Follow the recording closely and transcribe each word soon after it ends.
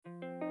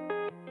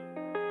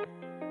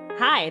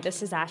Hi,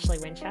 this is Ashley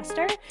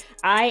Winchester.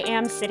 I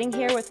am sitting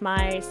here with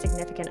my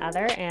significant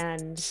other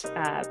and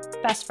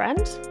best friend,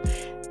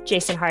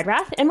 Jason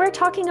Hardrath, and we're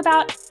talking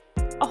about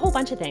a whole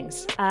bunch of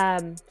things.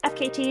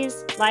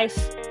 FKTs,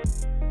 life.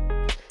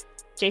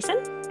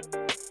 Jason?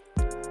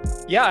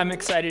 Yeah, I'm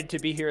excited to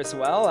be here as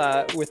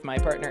well with my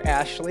partner,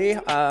 Ashley.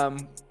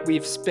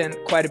 We've spent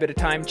quite a bit of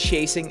time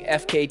chasing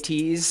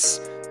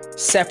FKTs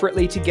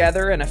separately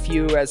together and a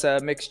few as a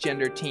mixed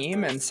gender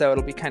team. And so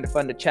it'll be kind of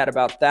fun to chat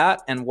about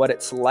that and what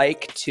it's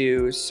like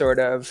to sort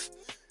of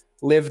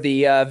live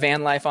the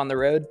van life on the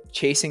road,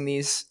 chasing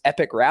these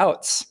epic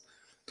routes.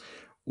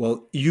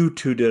 Well, you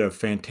two did a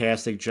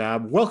fantastic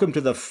job. Welcome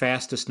to the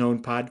Fastest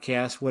Known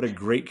podcast. What a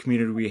great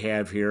community we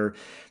have here.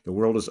 The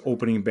world is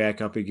opening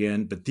back up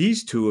again, but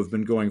these two have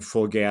been going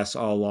full gas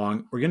all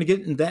along. We're going to get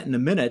into that in a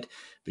minute,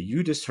 but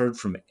you just heard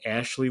from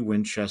Ashley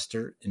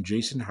Winchester and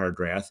Jason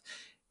Hardrath,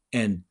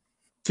 and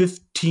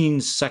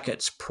 15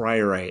 seconds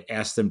prior, I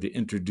asked them to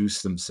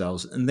introduce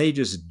themselves, and they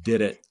just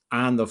did it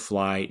on the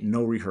fly,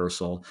 no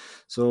rehearsal.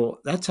 So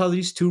that's how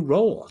these two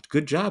roll.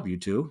 Good job, you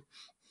two.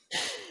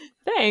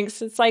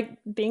 Thanks. It's like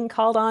being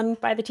called on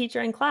by the teacher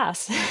in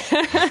class.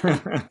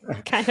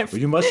 Kind of.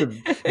 Well, you must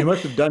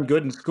have done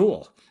good in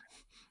school.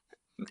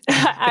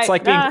 It's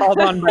like being called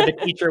on by the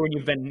teacher when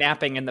you've been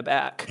napping in the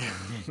back.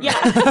 Yeah.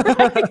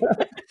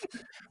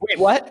 Wait,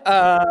 what?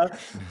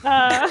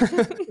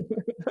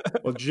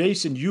 Well,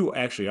 Jason, you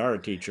actually are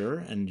a teacher,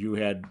 and you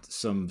had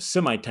some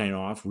semi-time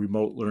off,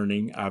 remote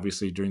learning,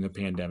 obviously, during the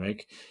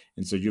pandemic.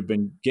 And so you've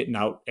been getting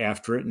out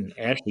after it. And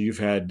Ashley, you've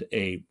had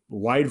a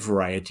wide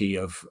variety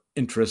of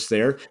interests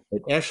there.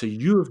 But Ashley,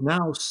 you have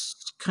now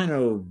kind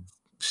of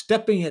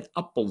stepping it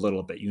up a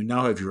little bit. You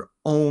now have your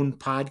own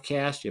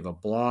podcast. You have a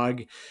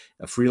blog,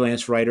 a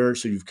freelance writer.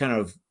 So you've kind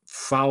of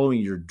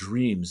following your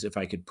dreams, if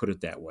I could put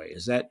it that way.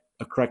 Is that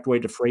a correct way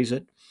to phrase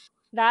it?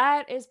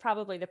 That is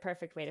probably the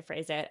perfect way to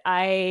phrase it.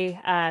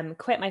 I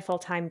quit my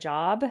full-time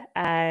job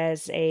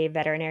as a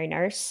veterinary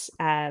nurse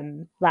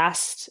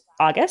last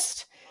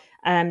August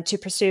to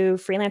pursue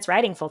freelance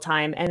writing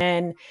full-time. And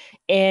then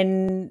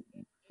in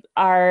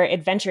our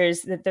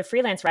adventures, the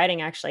freelance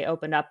writing actually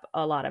opened up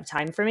a lot of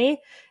time for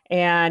me.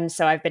 And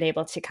so I've been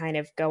able to kind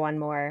of go on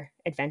more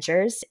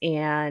adventures.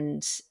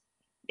 And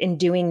in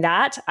doing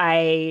that,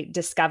 I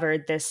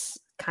discovered this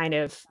kind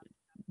of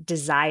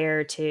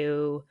desire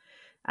to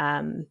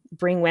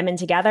bring women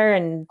together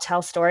and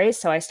tell stories.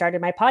 So I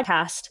started my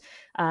podcast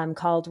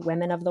called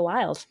Women of the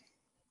Wild.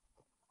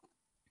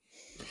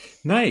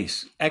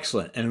 Nice.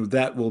 Excellent. And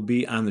that will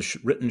be on the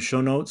written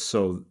show notes.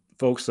 So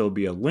folks, there'll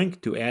be a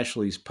link to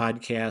Ashley's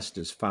podcast.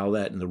 Just follow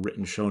that in the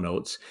written show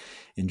notes.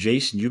 And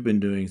Jason, you've been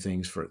doing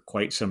things for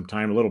quite some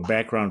time. A little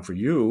background for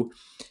you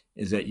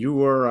is that you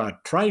were a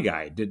tri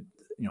guy, did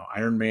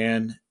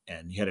Ironman,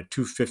 and you had a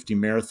 250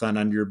 marathon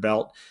under your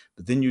belt,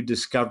 but then you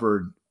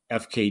discovered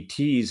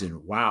FKTs,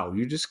 and wow,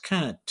 you just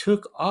kind of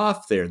took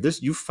off there.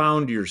 You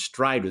found your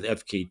stride with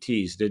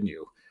FKTs, didn't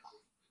you?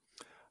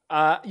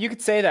 You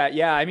could say that,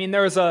 yeah. I mean,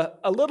 there was a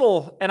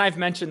little, and I've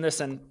mentioned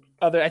this in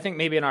I think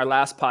maybe in our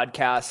last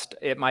podcast,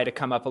 it might have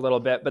come up a little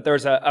bit, but there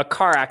was a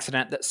car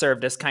accident that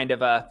served as kind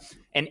of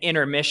an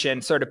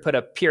intermission, sort of put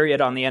a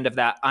period on the end of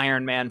that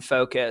Ironman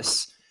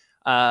focus,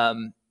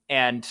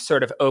 and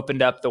sort of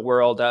opened up the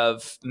world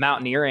of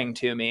mountaineering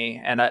to me.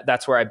 And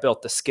that's where I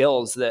built the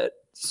skills that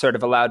sort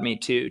of allowed me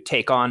to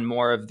take on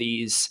more of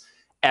these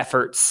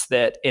efforts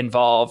that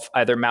involve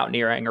either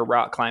mountaineering or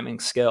rock climbing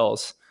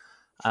skills.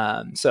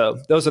 So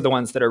those are the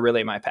ones that are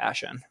really my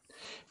passion.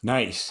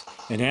 Nice.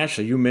 And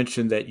Ashley, you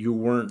mentioned that you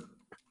weren't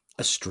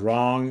a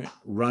strong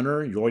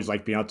runner. You always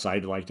like being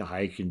outside, you like to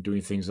hike and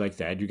doing things like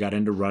that. You got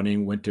into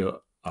running, went to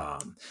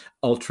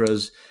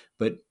ultras,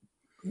 but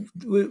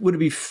would it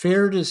be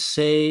fair to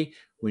say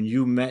when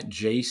you met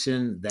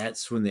Jason,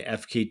 that's when the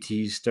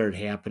FKTs started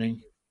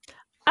happening?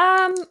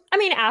 I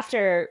mean,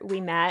 after we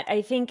met,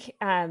 I think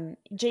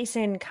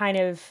Jason kind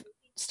of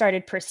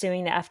started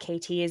pursuing the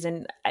FKTs,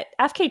 and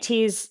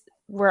FKTs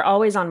were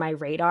always on my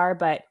radar,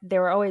 but they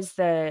were always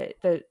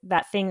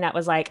that thing that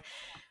was like,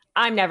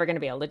 I'm never going to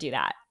be able to do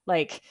that.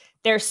 Like,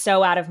 they're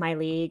so out of my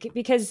league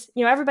because,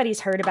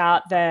 everybody's heard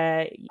about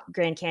the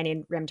Grand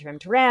Canyon rim to rim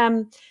to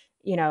rim,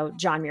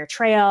 John Muir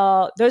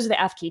Trail. Those are the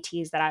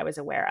FKTs that I was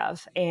aware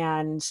of.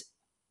 And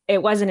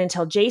it wasn't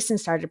until Jason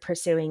started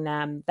pursuing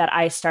them that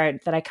I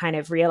kind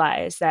of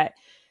realized that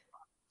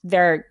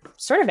they're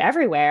sort of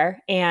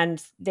everywhere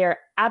and they're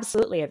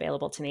absolutely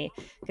available to me,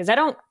 because I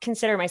don't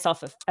consider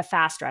myself a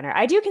fast runner.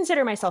 I do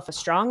consider myself a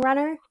strong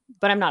runner,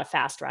 but I'm not a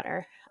fast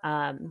runner.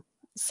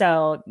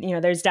 So,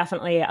 there's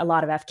definitely a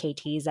lot of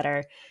FKTs that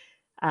are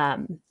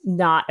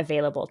not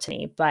available to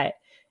me, but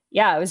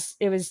yeah,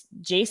 it was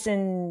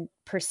Jason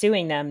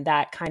pursuing them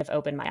that kind of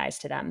opened my eyes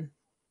to them.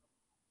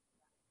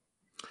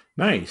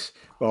 Nice.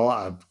 Well,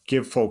 I'll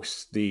give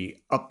folks the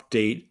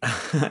update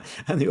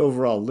on the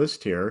overall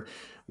list here,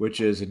 which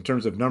is in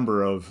terms of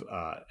number of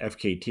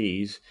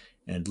FKTs,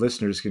 and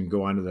listeners can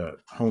go onto the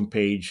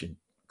homepage and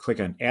click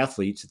on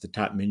athletes at the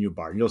top menu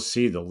bar, and you'll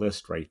see the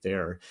list right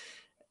there.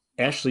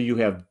 Ashley, you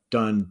have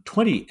done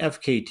 20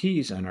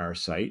 FKTs on our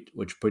site,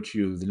 which puts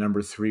you the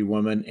number 3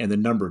 woman and the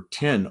number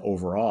 10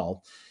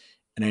 overall.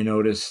 And I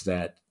noticed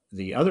that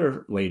the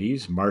other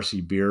ladies,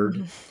 Marcy Beard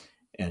Mhm.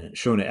 and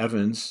Shona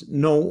Evans,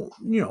 no,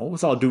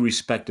 with all due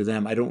respect to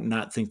them, I don't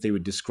not think they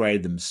would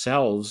describe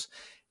themselves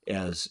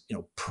as,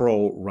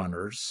 pro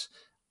runners,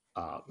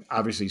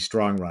 obviously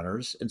strong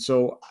runners. And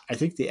so I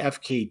think the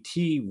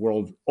FKT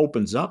world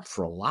opens up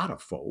for a lot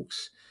of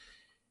folks.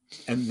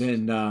 And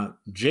then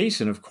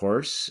Jason, of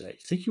course, I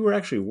think you were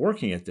actually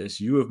working at this.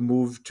 You have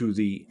moved to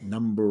the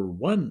number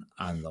 1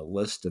 on the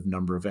list of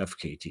number of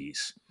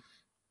FKTs.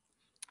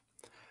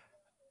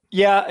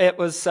 Yeah, it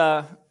was,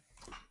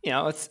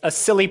 it's a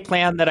silly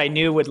plan that I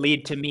knew would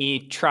lead to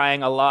me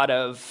trying a lot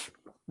of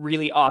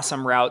really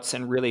awesome routes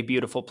and really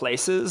beautiful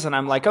places. And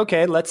I'm like,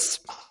 okay, let's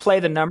play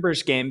the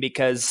numbers game,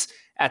 because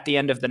at the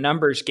end of the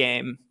numbers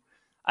game,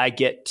 I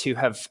get to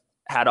have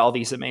had all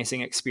these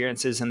amazing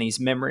experiences and these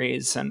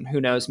memories, and who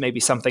knows,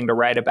 maybe something to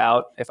write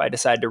about if I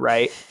decide to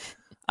write.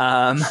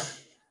 Um,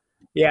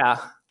 yeah.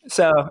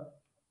 So,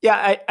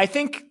 yeah, I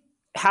think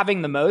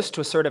having the most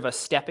was sort of a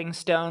stepping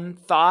stone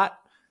thought.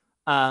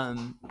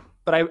 Um,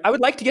 but I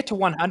would like to get to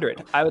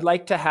 100. I would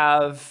like to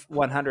have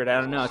 100.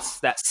 I don't know. It's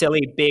that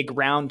silly big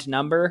round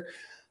number.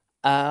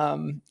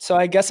 So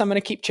I guess I'm going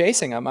to keep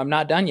chasing them. I'm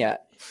not done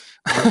yet.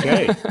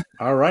 Okay.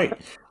 All right.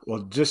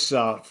 Well, just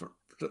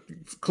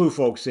clue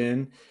folks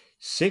in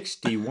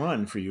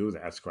 61 for you.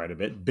 That's quite a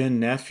bit. Ben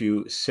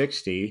Nephew,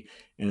 60.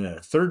 And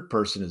the third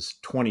person is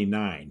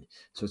 29.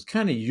 So it's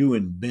kind of you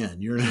and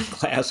Ben. You're in a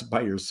class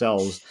by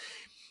yourselves.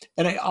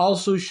 And I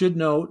also should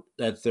note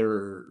that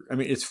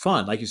it's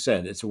fun. Like you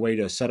said, it's a way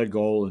to set a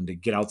goal and to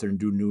get out there and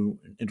do new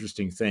and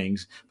interesting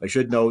things. But I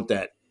should note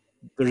that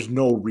there's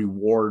no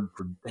reward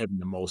for having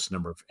the most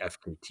number of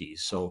FKTs.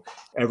 So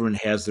everyone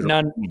has their own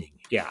None, meaning.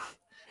 Yeah.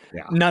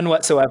 Yeah. none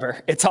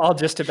whatsoever. It's all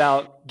just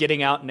about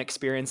getting out and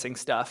experiencing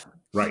stuff.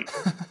 Right.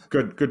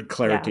 Good Yeah.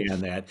 clarity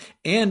on that.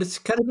 And it's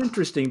kind of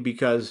interesting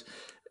because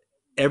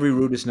every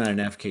route is not an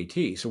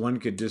FKT. So one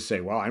could just say,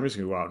 well, I'm just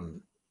going to go out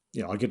and,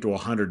 I'll get to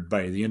 100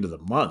 by the end of the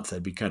month.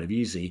 That'd be kind of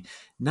easy.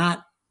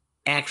 Not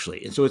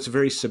actually. And so it's a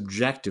very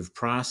subjective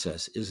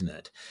process, isn't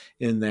it?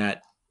 In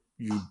that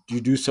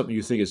you do something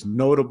you think is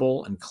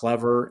notable and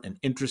clever and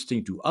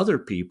interesting to other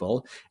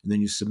people, and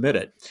then you submit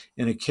it.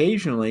 And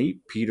occasionally,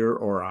 Peter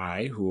or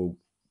I, who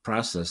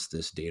process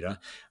this data,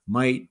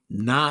 might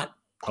not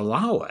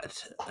allow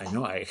it. I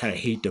know I kind of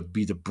hate to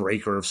be the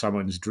breaker of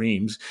someone's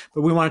dreams,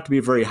 but we want it to be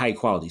a very high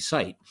quality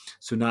site.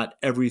 So not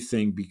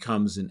everything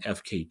becomes an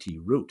FKT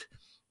route.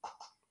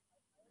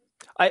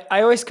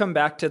 I always come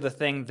back to the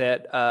thing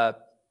that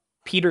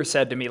Peter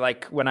said to me,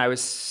 like when I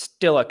was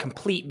still a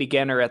complete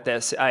beginner at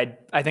this. I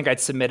think I'd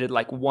submitted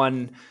like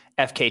one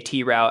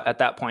FKT route at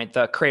that point,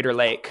 the Crater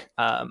Lake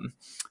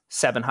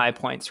 7 high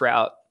points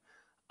route.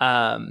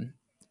 Um,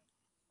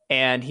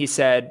 and he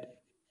said,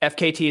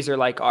 FKTs are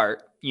like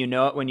art. You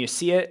know it when you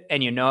see it,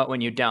 and you know it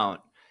when you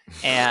don't.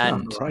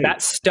 And Right.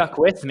 that stuck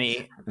with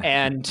me.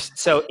 And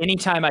so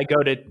anytime I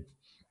go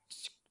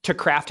to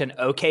craft an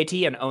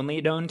OKT, an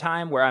only known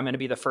time, where I'm going to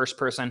be the first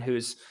person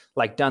who's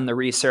like done the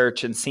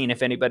research and seen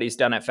if anybody's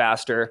done it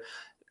faster,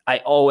 I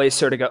always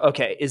sort of go,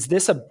 okay, is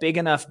this a big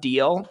enough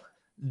deal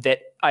that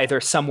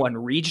either someone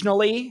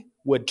regionally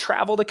would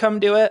travel to come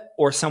do it,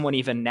 or someone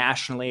even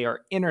nationally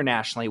or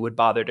internationally would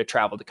bother to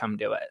travel to come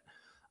do it?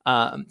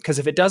 Because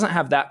if it doesn't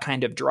have that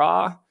kind of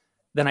draw,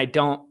 then I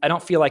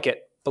don't feel like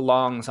it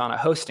belongs on a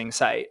hosting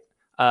site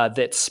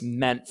that's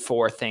meant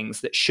for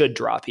things that should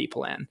draw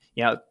people in.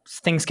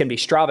 Things can be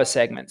Strava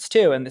segments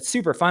too, and it's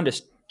super fun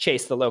to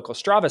chase the local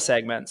Strava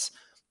segments.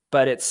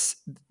 But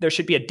there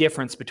should be a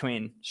difference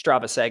between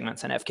Strava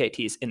segments and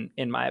FKTs,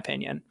 in my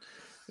opinion.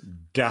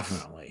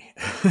 Definitely.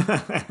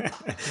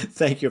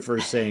 Thank you for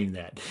saying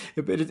that.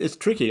 But it's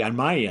tricky on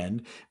my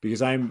end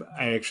because I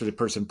actually the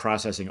person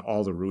processing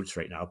all the routes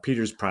right now.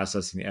 Peter's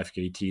processing the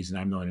FKTs, and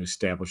I'm the one who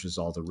establishes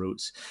all the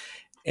routes.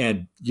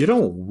 And you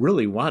don't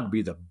really want to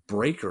be the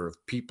breaker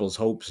of people's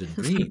hopes and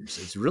dreams.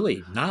 It's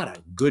really not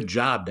a good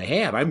job to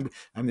have. I'm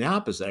the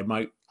opposite. I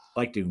might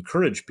like to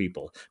encourage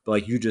people, but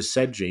like you just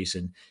said,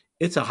 Jason,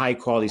 it's a high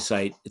quality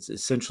site. It's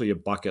essentially a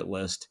bucket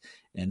list,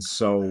 and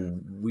so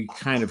we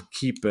kind of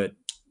keep it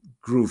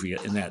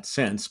groovy in that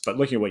sense. But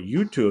looking at what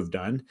you two have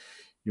done,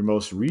 your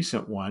most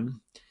recent one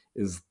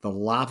is the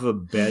Lava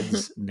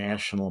Beds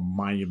National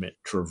Monument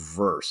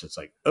Traverse. It's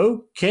like,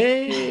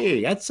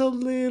 okay, that's a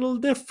little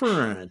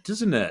different,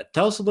 isn't it?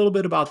 Tell us a little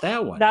bit about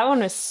that one. That one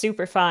was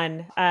super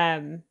fun.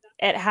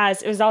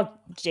 It was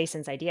all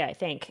Jason's idea, I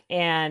think.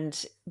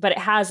 But it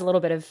has a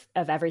little bit of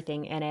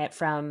everything in it,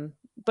 from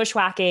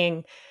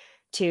bushwhacking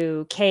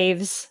to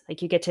caves.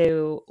 Like you get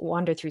to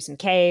wander through some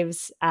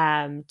caves,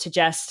 to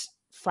just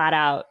flat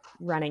out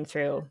running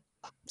through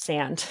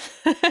sand.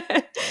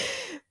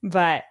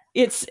 But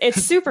it's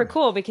super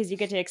cool because you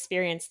get to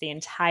experience the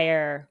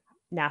entire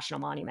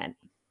national monument.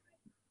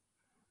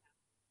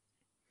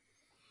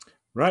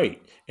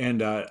 Right.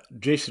 And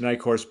Jason and I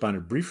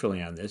corresponded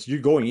briefly on this. You're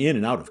going in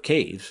and out of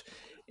caves.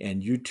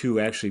 and you two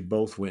actually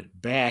both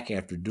went back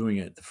after doing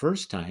it the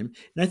first time.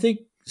 And I think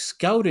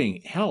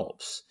scouting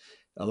helps.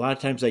 A lot of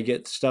times I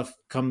get stuff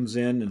comes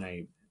in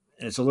and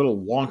it's a little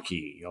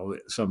wonky,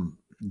 some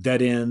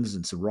dead ends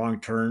and some wrong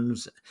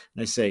turns.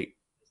 And I say,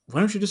 why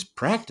don't you just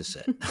practice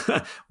it?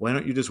 Why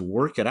don't you just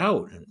work it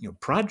out and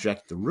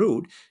project the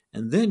route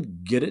and then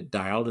get it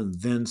dialed and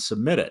then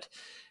submit it?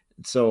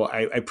 And so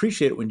I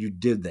appreciate it when you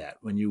did that,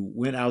 when you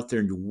went out there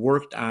and you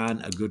worked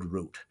on a good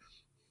route.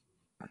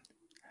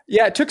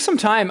 Yeah, it took some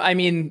time. I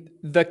mean,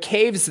 the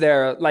caves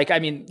there,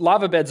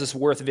 Lava Beds is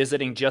worth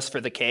visiting just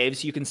for the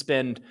caves. You can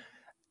spend,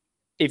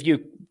 if you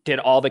did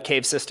all the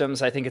cave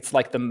systems, I think it's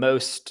like the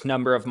most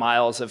number of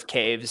miles of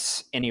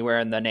caves anywhere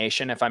in the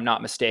nation, if I'm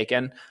not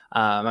mistaken.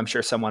 I'm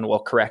sure someone will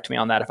correct me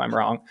on that if I'm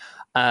wrong.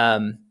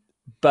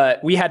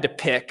 But we had to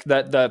pick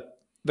the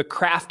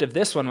craft of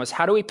this one was,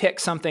 how do we pick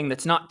something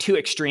that's not too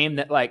extreme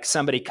that like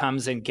somebody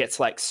comes and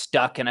gets like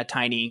stuck in a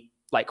tiny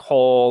like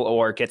hole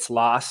or gets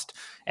lost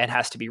and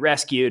has to be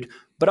rescued,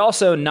 but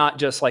also not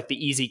just like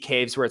the easy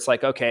caves where it's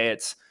like, okay,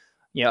 it's,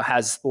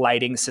 has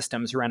lighting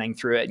systems running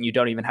through it and you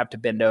don't even have to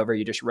bend over,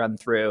 you just run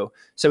through.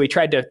 So we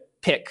tried to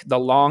pick the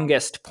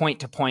longest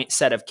point-to-point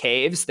set of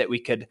caves that we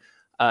could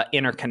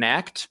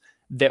interconnect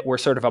that were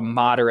sort of a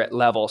moderate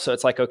level. So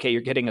it's like, okay,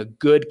 you're getting a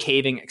good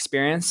caving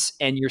experience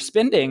and you're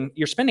spending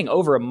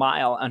over a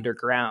mile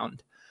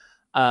underground,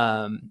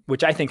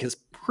 which I think is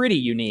pretty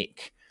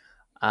unique.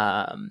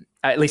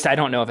 At least I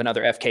don't know of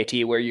another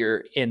FKT where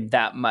you're in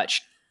that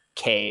much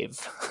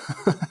cave.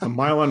 A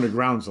mile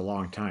underground is a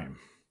long time.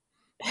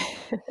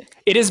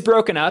 It is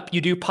broken up. You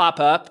do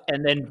pop up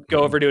and then go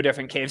over to a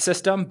different cave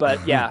system.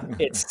 But yeah,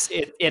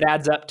 it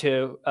adds up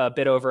to a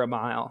bit over a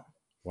mile.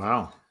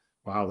 Wow.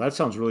 That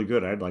sounds really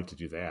good. I'd like to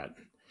do that.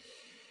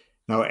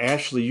 Now,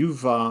 Ashley,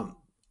 you've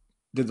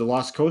did the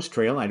Lost Coast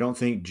Trail. I don't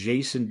think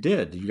Jason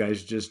did. You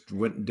guys just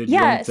went and did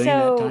your own thing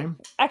that time?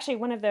 Actually,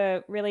 one of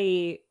the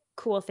really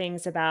cool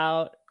things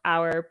about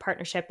our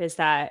partnership is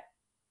that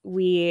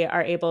we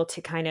are able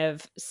to kind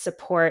of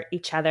support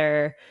each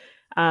other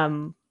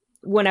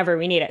whenever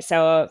we need it.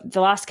 So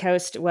the Lost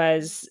Coast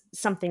was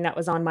something that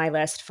was on my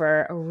list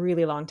for a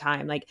really long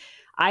time. Like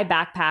I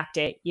backpacked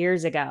it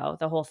years ago,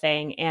 the whole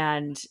thing.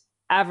 And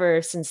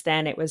ever since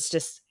then, it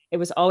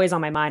was always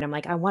on my mind. I'm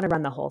like, I want to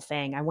run the whole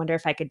thing. I wonder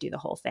if I could do the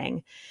whole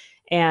thing.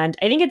 And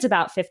I think it's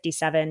about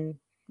 57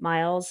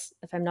 miles,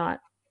 if I'm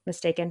not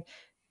mistaken.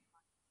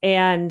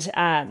 And so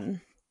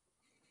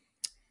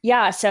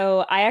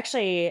I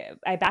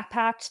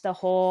backpacked the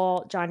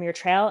whole John Muir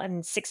Trail,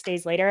 and 6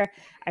 days later,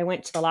 I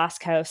went to the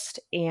Lost Coast,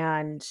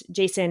 and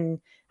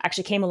Jason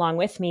actually came along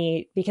with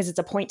me because it's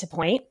a point to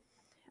point.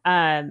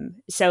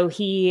 So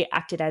he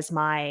acted as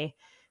my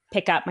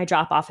pickup, my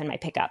drop off, and my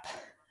pickup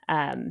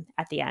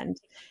at the end.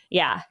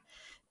 Yeah.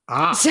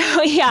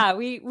 So yeah,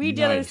 we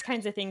do those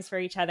kinds of things for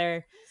each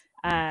other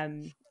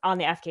on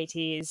the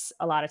FKTs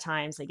a lot of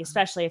times, like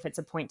especially if it's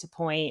a point to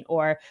point,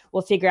 or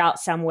we'll figure out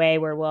some way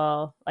where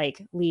we'll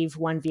like leave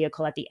one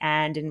vehicle at the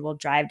end and we'll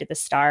drive to the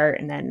start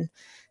and then,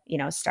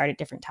 start at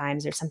different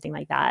times or something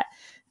like that.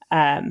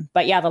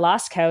 But yeah, the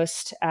Lost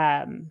Coast,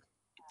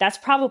 that's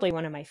probably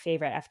one of my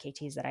favorite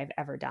FKTs that I've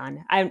ever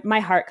done.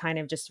 My heart kind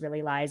of just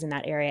really lies in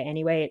that area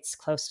anyway. It's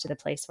close to the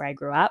place where I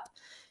grew up,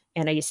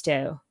 and I used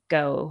to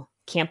go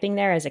camping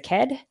there as a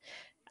kid.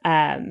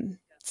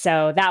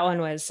 So that one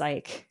was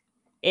like,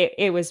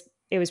 it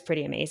was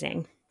pretty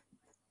amazing.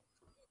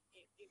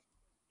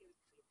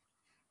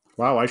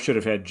 Wow, I should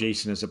have had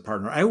Jason as a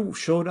partner. I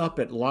showed up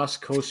at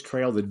Lost Coast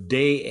Trail the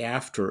day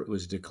after it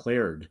was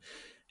declared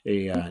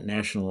a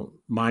national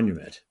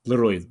monument,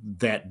 literally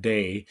that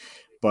day.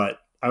 But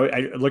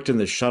I looked in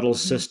the shuttle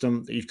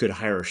system. You could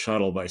hire a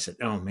shuttle, but I said,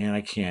 "Oh man,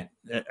 I can't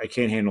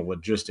handle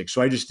logistics."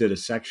 So I just did a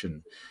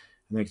section,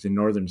 I think the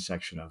northern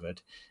section of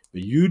it.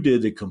 But you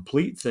did the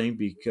complete thing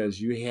because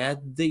you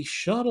had the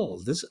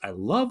shuttle. I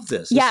love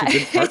this. This is a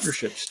good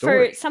partnership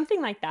story. For something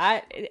like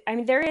that, I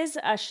mean, there is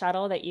a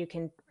shuttle that you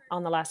can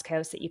on the Lost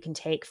Coast that you can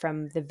take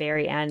from the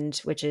very end,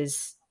 which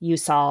is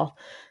USAL.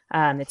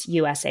 It's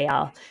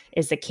USAL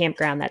is the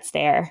campground that's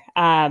there.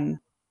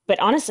 But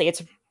honestly,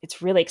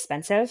 it's really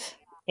expensive.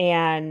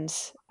 And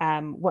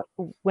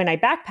when I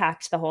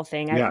backpacked the whole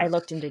thing, I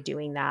looked into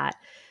doing that.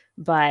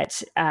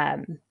 But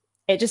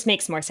it just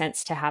makes more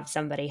sense to have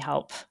somebody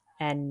help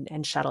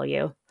and shuttle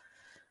you.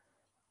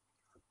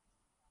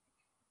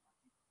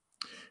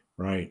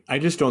 Right. I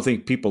just don't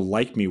think people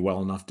like me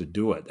well enough to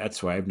do it.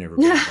 That's why I've never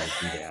been able to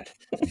do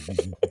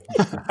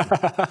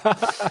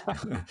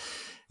that.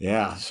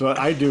 Yeah. So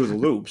I do the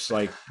loops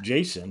like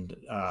Jason.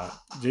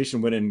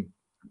 Jason went in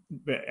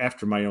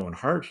after my own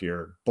heart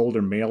here.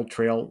 Boulder Mail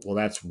Trail. Well,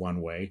 that's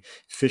one way.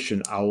 Fish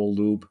and Owl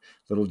Loop,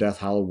 Little Death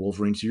Hollow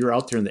Wolverine. So you're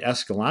out there in the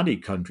Escalante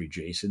country,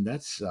 Jason.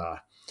 That's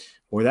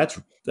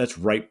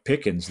ripe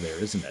pickings there,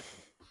 isn't it?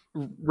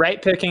 Right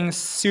pickings,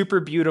 super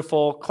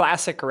beautiful,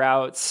 classic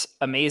routes,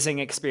 amazing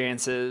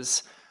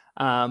experiences.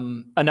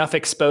 enough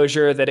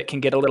exposure that it can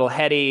get a little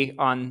heady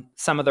on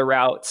some of the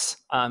routes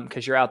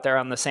because you're out there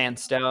on the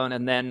sandstone,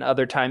 and then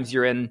other times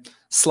you're in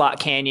slot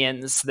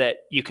canyons that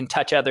you can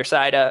touch either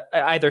side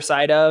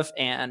of,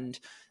 and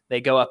they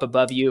go up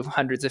above you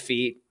hundreds of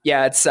feet.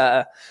 Yeah, it's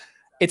a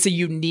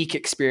unique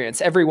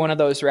experience. Every one of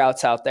those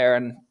routes out there,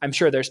 and I'm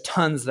sure there's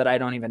tons that I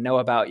don't even know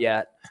about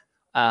yet.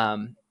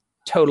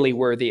 Totally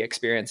worthy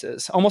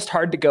experiences. Almost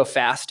hard to go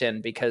fast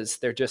in because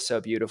they're just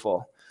so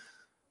beautiful.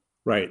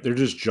 Right. They're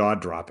just jaw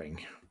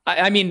dropping.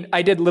 I mean,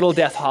 I did Little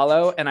Death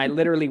Hollow, and I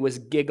literally was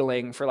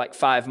giggling for like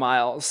 5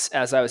 miles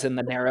as I was in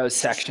the Narrows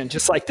section,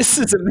 just like, this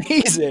is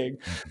amazing.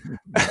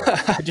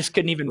 I just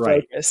couldn't even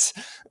focus.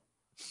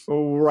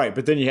 Oh, right.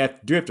 But then you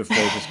have to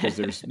focus because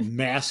there's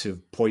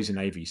massive poison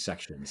ivy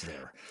sections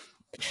there.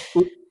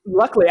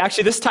 Luckily,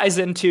 actually, this ties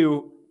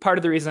into part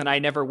of the reason I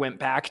never went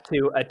back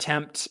to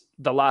attempt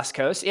the Lost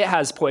Coast. It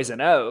has poison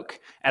oak,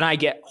 and I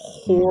get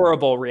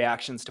horrible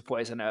reactions to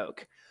poison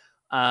oak.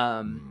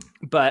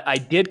 But I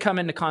did come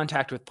into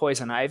contact with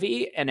poison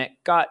ivy, and it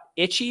got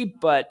itchy,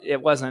 but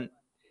it wasn't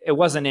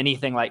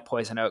anything like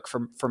poison oak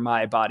for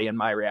my body and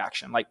my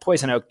reaction. Like,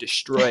 poison oak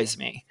destroys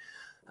me.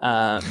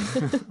 So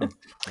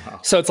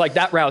it's like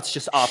that route's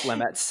just off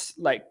limits.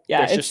 Like,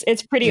 yeah,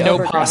 it's pretty no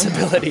overgrown.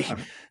 possibility.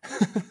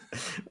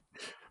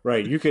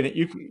 Right.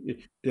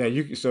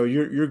 So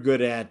you're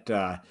good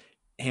at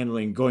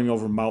handling going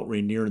over Mount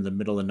Rainier in the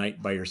middle of the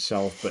night by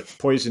yourself, but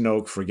poison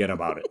oak, forget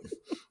about it.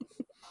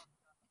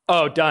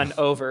 Oh, done,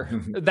 over.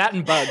 That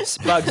and bugs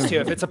too.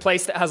 If it's a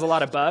place that has a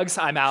lot of bugs,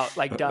 I'm out,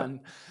 like,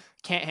 done.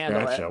 Can't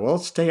handle it. Well,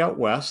 stay out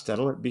west.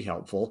 That'll be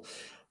helpful.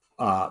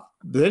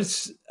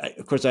 This,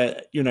 of course,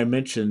 you and I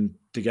mentioned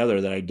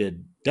together that I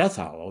did Death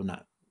Hollow. It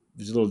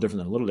was a little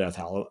different than Little Death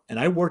Hollow, and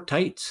I wore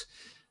tights.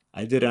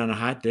 I did it on a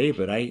hot day,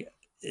 but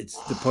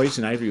the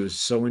poison ivy was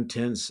so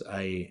intense.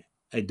 I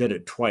did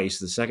it twice.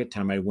 The second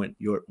time I went,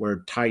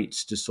 wear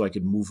tights just so I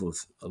could move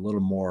with a little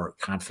more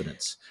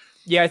confidence.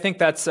 Yeah, I think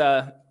that's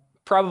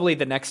probably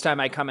the next time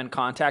I come in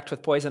contact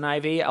with poison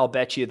ivy, I'll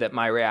bet you that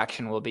my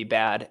reaction will be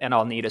bad, and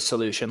I'll need a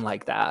solution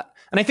like that.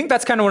 And I think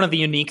that's kind of one of the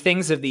unique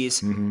things of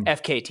these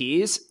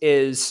FKTs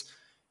is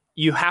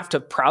you have to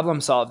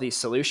problem solve these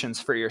solutions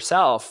for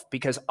yourself,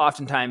 because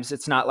oftentimes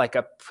it's not like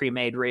a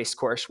pre-made race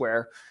course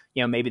where,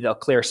 maybe they'll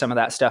clear some of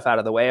that stuff out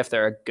of the way if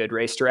they're a good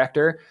race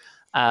director.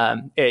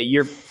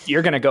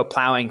 You're going to go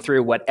plowing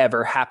through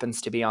whatever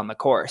happens to be on the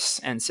course.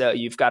 And so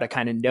you've got to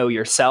kind of know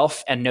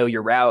yourself and know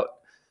your route.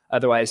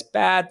 Otherwise,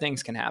 bad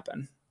things can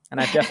happen. And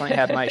I've definitely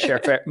had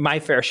my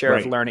fair share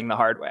of learning the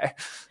hard way.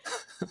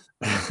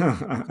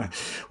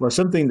 Well,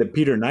 something that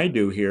Peter and I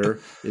do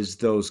here is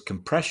those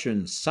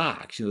compression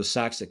socks, the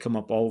socks that come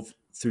up all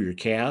through your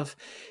calf.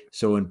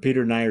 So when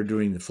Peter and I are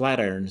doing the flat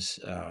irons,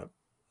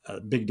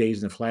 big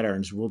days in the flat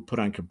irons, we'll put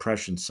on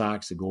compression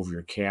socks that go over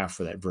your calf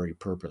for that very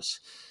purpose.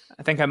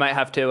 I think I might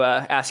have to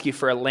ask you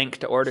for a link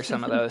to order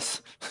some of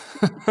those.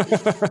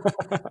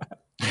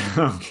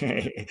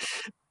 Okay.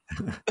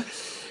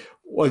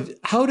 Well,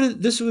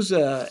 this was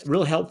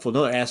real helpful.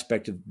 Another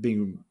aspect of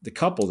being the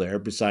couple there,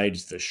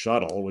 besides the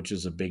shuttle, which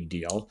is a big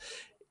deal,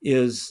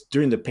 is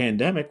during the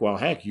pandemic. Well,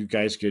 heck, you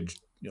guys could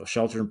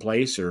shelter in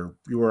place, or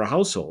you were a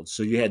household,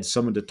 so you had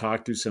someone to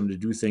talk to, someone to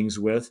do things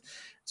with.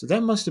 So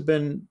that must have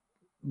been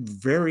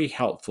very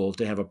helpful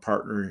to have a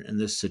partner in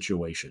this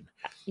situation.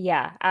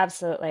 Yeah,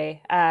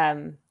 absolutely.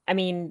 I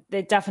mean,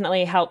 it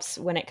definitely helps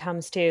when it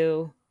comes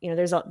to,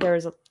 there's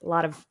a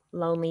lot of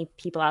lonely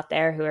people out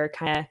there who are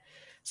kind of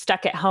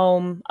stuck at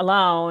home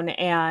alone,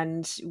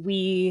 and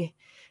we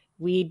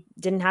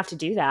didn't have to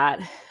do that.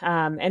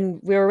 And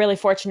we were really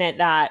fortunate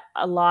that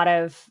a lot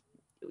of,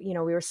 we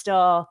were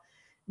still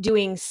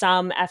doing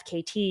some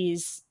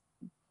FKTs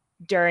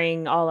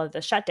during all of the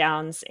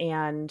shutdowns,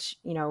 and,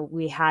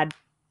 we had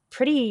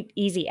pretty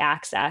easy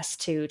access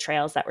to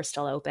trails that were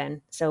still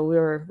open. So we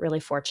were really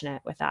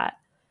fortunate with that.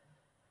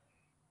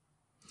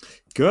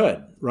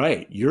 Good.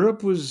 Right.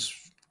 Europe was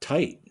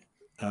tight.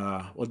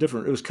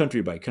 Different. It was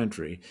country by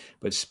country,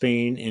 but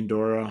Spain,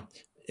 Andorra,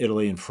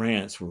 Italy, and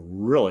France were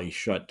really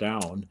shut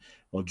down,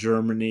 while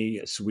Germany,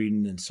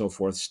 Sweden, and so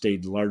forth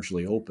stayed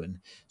largely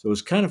open. So it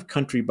was kind of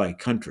country by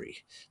country.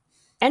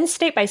 And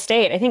state by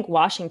state. I think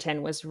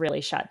Washington was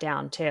really shut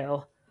down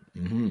too.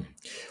 Mm-hmm.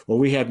 Well,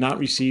 we have not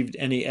received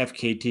any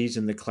FKTs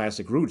in the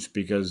classic routes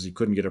because you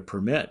couldn't get a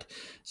permit.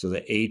 So the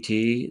AT,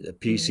 the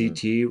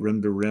PCT,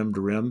 rim to rim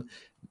to rim,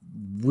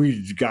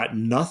 we got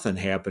nothing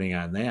happening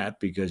on that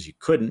because you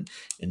couldn't.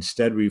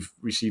 Instead, we've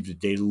received a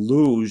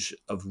deluge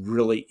of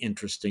really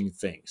interesting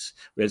things.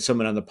 We had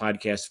someone on the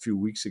podcast a few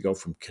weeks ago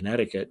from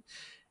Connecticut,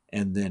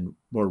 and then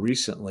more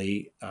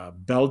recently,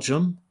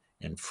 Belgium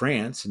and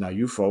France. And now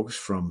you folks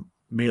from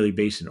Maley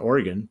Basin,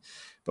 Oregon.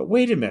 But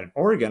wait a minute,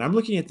 Oregon, I'm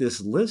looking at this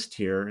list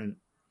here, and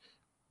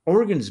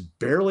Oregon's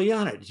barely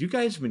on it. You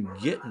guys have been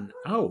getting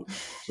out.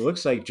 So it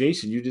looks like,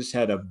 Jason, you just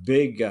had a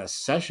big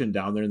session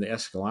down there in the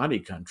Escalante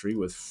country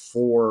with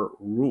 4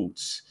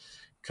 routes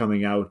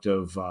coming out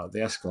of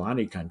the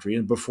Escalante country.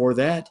 And before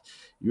that,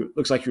 it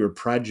looks like you were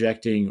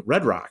projecting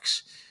Red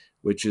Rocks,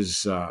 which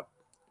is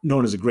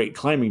known as a great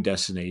climbing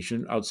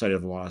destination outside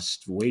of Las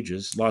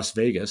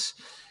Vegas.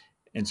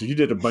 And so you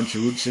did a bunch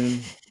of routes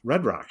in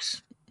Red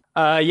Rocks.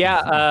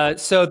 Yeah.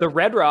 So the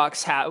Red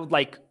Rocks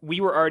like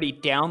we were already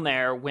down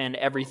there when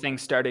everything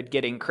started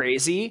getting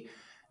crazy,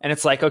 and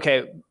it's like,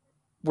 okay,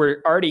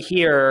 we're already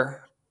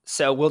here,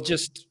 so we'll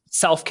just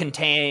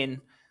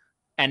self-contain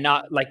and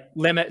not like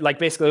limit, like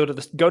basically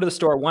go to the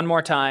store one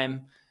more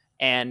time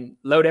and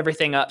load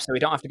everything up so we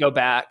don't have to go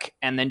back,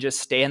 and then just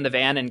stay in the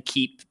van and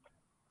keep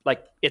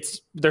like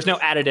there's no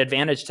added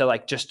advantage to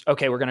like just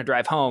okay, we're going to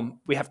drive home.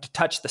 We have to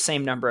touch the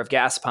same number of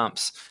gas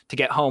pumps to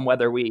get home,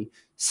 whether we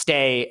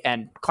stay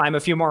and climb a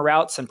few more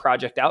routes and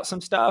project out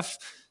some stuff.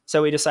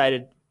 So we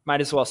decided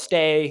might as well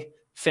stay,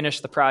 finish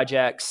the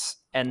projects,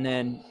 and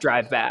then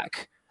drive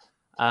back.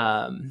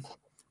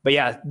 But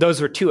yeah,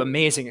 those were two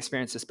amazing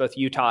experiences, both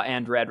Utah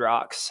and Red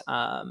Rocks.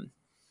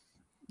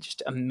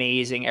 Just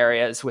amazing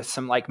areas with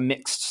some like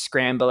mixed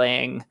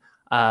scrambling,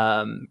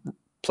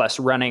 plus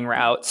running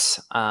routes.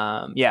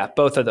 Yeah,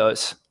 both of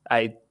those.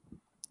 I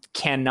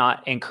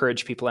cannot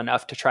encourage people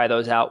enough to try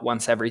those out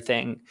once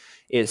everything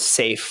is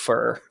safe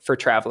for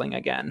traveling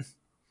again.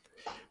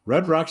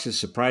 Red Rocks is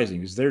surprising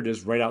because they're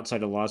just right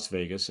outside of Las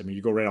Vegas. I mean,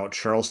 you go right out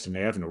Charleston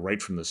Avenue,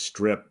 right from the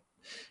Strip,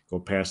 go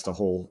past the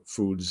Whole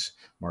Foods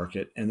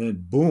market, and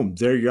then boom,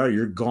 there you are.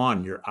 You're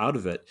gone. You're out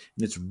of it.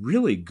 And it's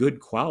really good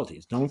quality.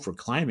 It's known for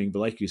climbing, but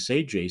like you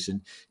say,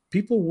 Jason,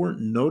 people weren't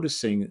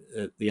noticing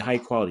the high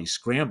quality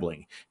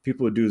scrambling.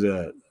 People would do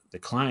the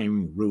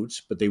climb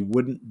routes, but they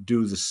wouldn't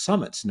do the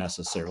summits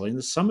necessarily. And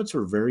the summits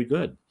were very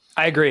good.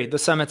 I agree. The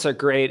summits are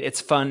great.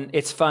 It's fun.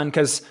 It's fun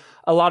because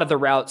a lot of the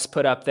routes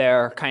put up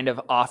there kind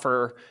of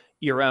offer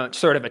your own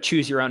sort of a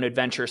choose your own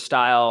adventure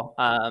style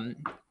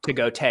to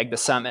go tag the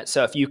summit.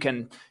 So if you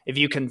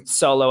can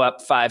solo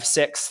up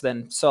 5-6,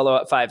 then solo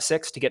up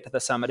 5-6 to get to the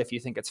summit if you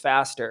think it's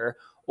faster,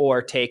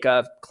 or take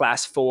a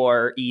class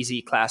 4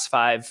 easy, class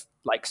 5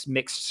 like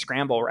mixed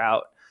scramble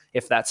route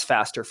if that's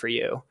faster for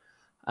you.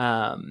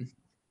 Yeah,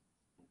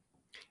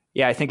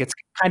 I think it's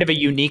kind of a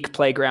unique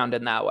playground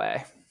in that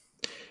way.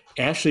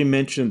 Ashley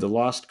mentioned the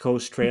Lost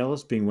Coast Trail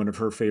as being one of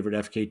her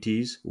favorite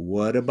FKTs.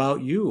 What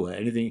about you?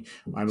 Anything?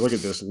 I'm looking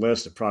at this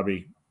list. It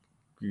probably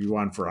go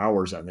on for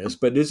hours on this,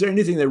 but is there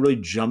anything that really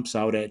jumps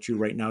out at you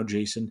right now,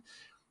 Jason?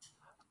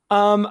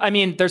 I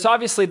mean, there's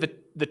obviously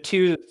the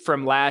two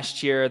from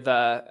last year,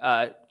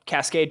 the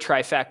Cascade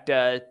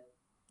Trifecta,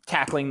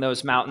 tackling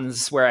those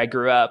mountains where I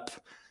grew up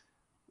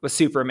was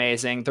super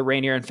amazing. The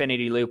Rainier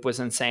Infinity Loop was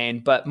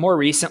insane. But more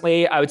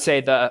recently, I would say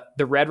the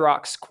Red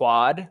Rocks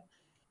Quad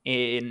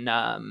in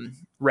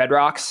Red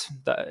Rocks.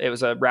 It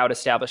was a route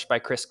established by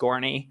Chris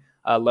Gorney,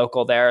 a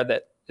local there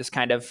that is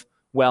kind of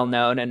well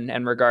known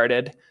and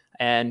regarded.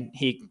 And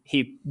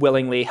he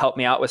willingly helped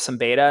me out with some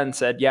beta and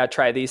said, yeah,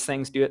 try these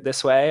things, do it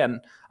this way. And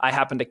I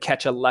happened to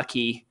catch a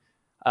lucky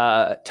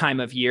time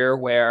of year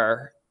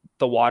where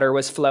the water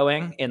was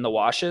flowing in the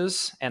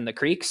washes and the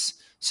creeks.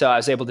 So I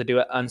was able to do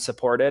it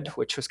unsupported,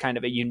 which was kind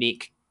of a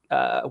unique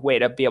way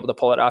to be able to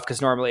pull it off,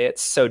 because normally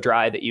it's so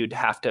dry that you'd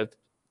have to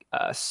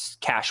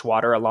cache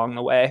water along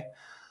the way.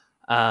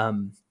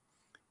 So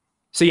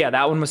yeah,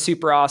 that one was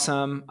super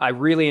awesome. I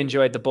really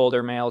enjoyed the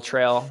Boulder Mail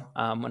Trail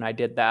when I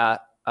did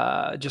that.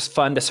 Just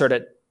fun to sort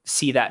of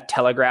see that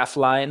telegraph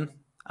line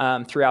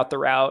throughout the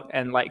route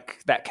and like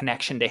that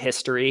connection to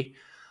history.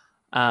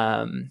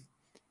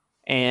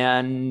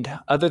 And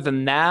other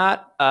than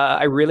that,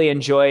 I really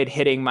enjoyed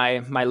hitting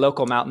my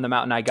local mountain, the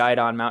mountain I guide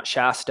on, Mount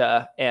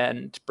Shasta,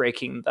 and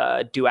breaking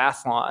the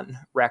duathlon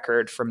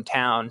record from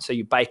town. So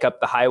you bike up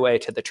the highway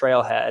to the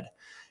trailhead,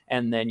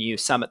 and then you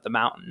summit the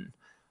mountain.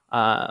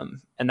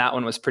 And that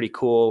one was pretty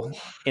cool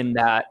in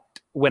that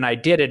when I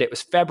did it, it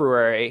was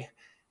February,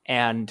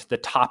 and the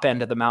top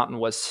end of the mountain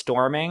was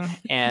storming,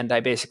 and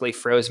I basically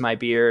froze my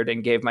beard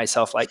and gave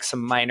myself like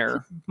some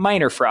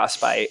minor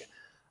frostbite.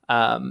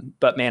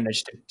 But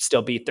managed to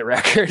still beat the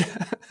record.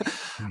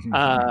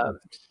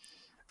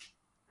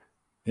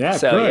 Yeah,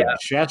 so, good. Yeah.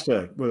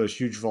 Shasta, one of those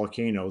huge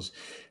volcanoes.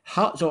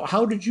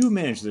 How did you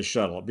manage the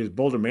shuttle? Because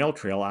Boulder Mail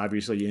Trail,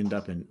 obviously, you end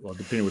up in, well,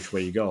 depending which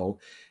way you go,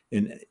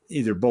 in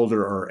either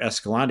Boulder or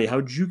Escalante.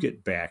 How did you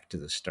get back to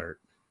the start?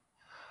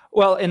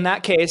 Well, in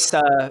that case,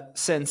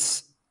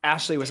 since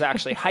Ashley was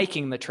actually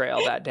hiking the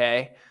trail that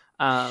day,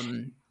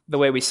 the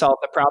way we solved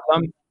the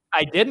problem,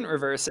 I didn't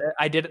reverse it.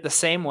 I did it the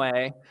same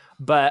way,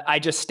 but I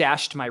just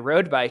stashed my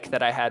road bike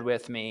that I had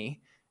with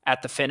me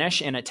at the finish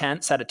in a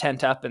tent, set a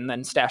tent up, and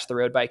then stashed the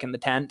road bike in the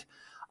tent.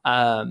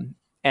 And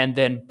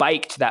then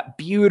biked that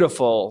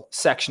beautiful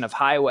section of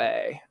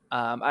highway.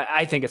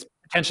 I think it's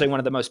potentially one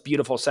of the most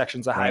beautiful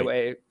sections of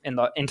highway in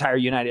the entire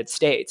United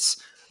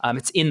States.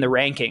 It's in the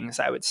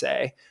rankings, I would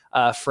say,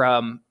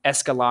 from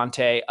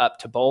Escalante up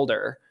to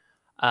Boulder.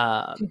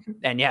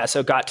 And yeah,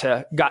 so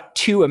got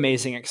two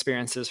amazing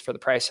experiences for the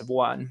price of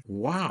one.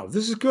 Wow,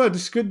 this is good.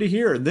 This is good to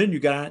hear. And then you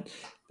got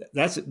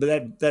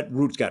that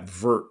route's got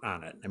vert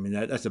on it. I mean,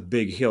 that's a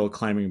big hill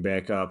climbing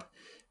back up.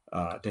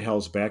 to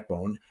Hell's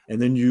Backbone,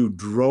 and then you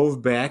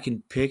drove back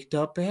and picked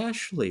up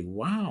Ashley.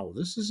 Wow,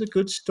 this is a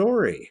good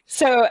story.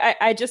 So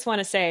I just want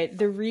to say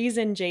the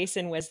reason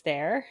Jason was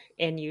there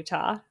in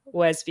Utah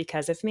was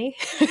because of me.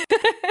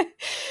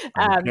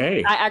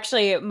 Okay. I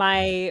actually,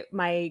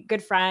 my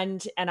good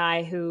friend and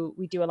I, who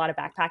we do a lot of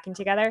backpacking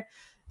together,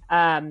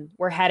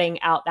 we're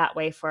heading out that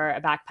way for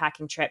a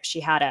backpacking trip. She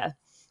had a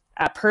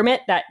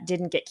permit that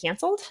didn't get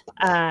canceled,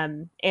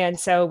 and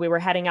so we were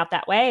heading out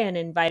that way and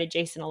invited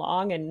Jason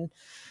along, and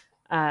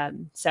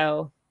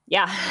so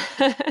yeah,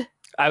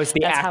 I was the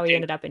that's acting. how we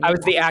ended up in I Utah.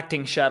 was the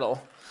acting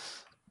shuttle.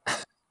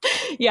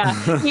 Yeah,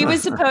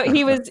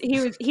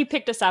 he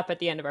picked us up at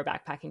the end of our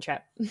backpacking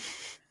trip.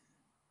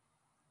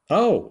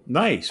 Oh,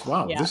 nice.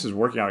 Wow. Yeah. This is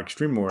working out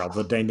extremely well.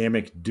 The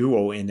dynamic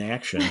duo in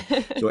action.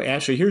 So,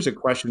 Ashley, here's a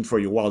question for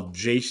you while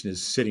Jason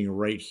is sitting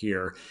right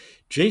here.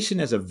 Jason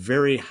has a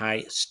very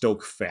high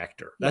stoke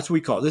factor. That's what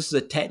we call it. This is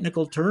a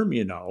technical term,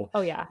 you know. Oh,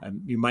 yeah.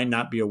 You might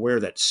not be aware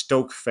that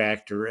stoke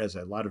factor has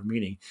a lot of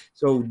meaning.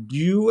 So, do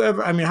you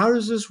ever, I mean, how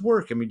does this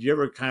work? I mean, do you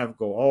ever kind of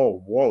go,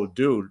 oh, whoa,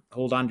 dude,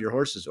 hold on to your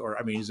horses? Or,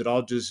 I mean, is it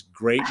all just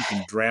great? You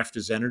can draft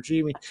his energy?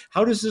 I mean,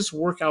 how does this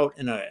work out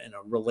in a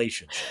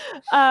relationship?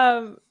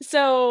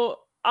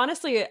 So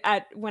honestly,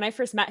 when I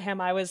first met him,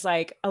 I was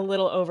like a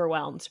little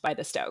overwhelmed by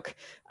the stoke.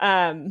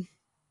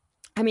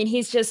 I mean,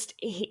 he's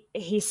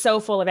so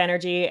full of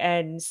energy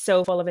and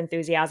so full of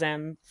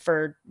enthusiasm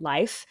for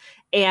life.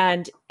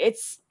 And it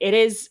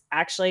is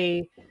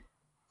actually,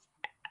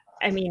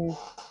 I mean,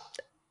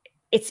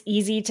 it's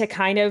easy to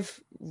kind of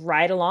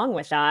ride along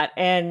with that.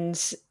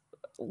 And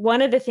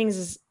one of the things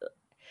is,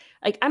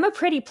 like, I'm a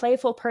pretty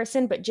playful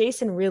person, but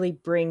Jason really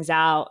brings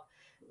out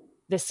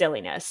the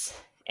silliness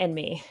in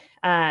me.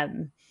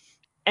 And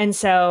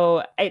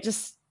so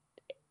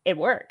it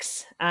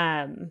works.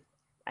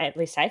 At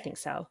least I think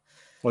so.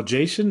 Well,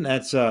 Jason,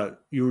 that's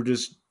you were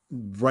just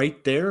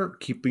right there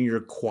keeping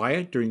your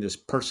quiet during this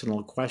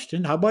personal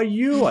question. How about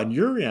you on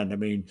your end? I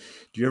mean,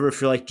 do you ever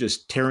feel like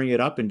just tearing it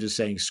up and just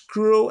saying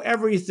screw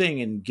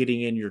everything and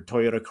getting in your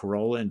Toyota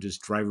Corolla and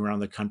just driving around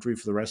the country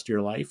for the rest of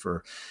your life?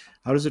 Or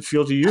how does it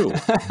feel to you?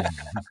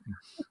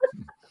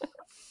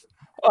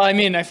 Well, I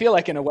mean, I feel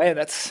like in a way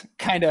that's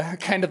kind of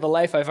the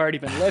life I've already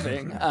been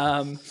living.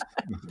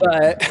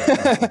 But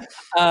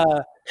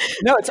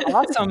no, it's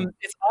awesome.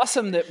 It's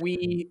awesome that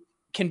we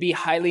can be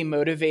highly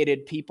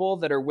motivated people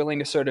that are willing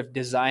to sort of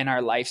design our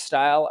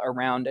lifestyle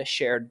around a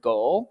shared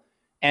goal.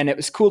 And it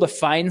was cool to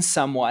find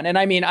someone. And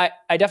I mean, I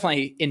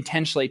definitely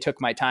intentionally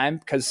took my time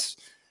because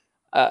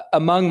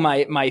among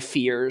my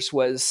fears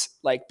was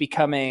like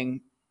becoming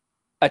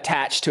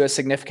attached to a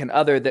significant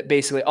other that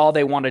basically all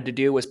they wanted to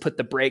do was put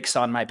the brakes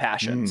on my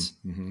passions.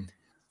 Mm-hmm.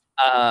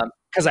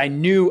 Because I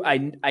know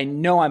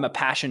I'm a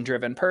passion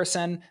driven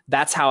person.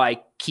 That's how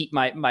I keep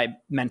my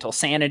mental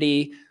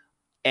sanity.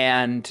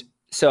 And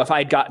so if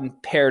I'd gotten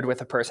paired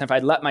with a person, if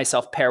I'd let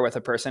myself pair with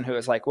a person who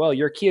was like, well,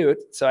 you're cute,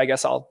 so I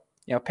guess I'll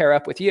pair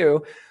up with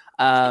you.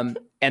 And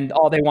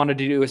all they wanted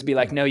to do was be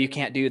like, no, you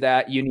can't do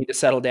that. You need to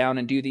settle down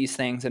and do these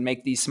things and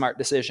make these smart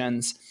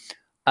decisions.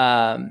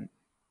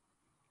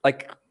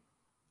 Like,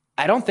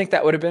 I don't think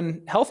that would have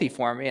been healthy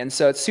for me. And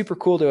so it's super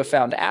cool to have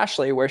found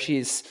Ashley where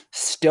she's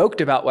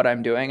stoked about what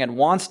I'm doing and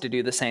wants to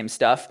do the same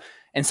stuff.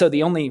 And so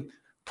the only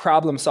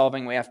problem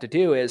solving we have to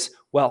do is,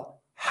 well,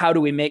 how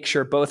do we make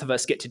sure both of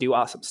us get to do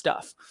awesome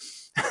stuff?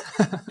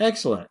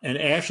 Excellent. And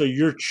Ashley,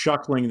 you're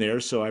chuckling there,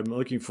 so I'm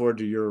looking forward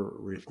to your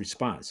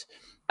response.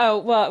 Oh,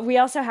 well, we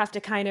also have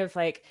to kind of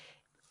like,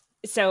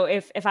 so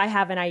if I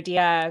have an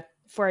idea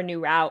for a new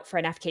route for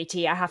an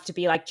FKT, I have to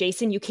be like,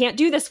 Jason, you can't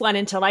do this one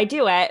until I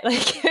do it.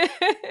 Like,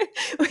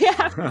 we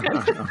have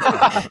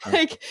to,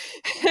 like,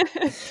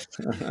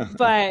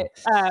 but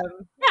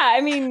yeah, I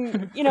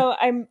mean,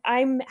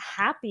 I'm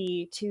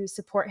happy to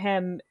support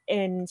him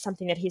in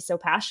something that he's so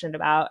passionate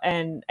about,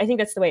 and I think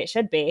that's the way it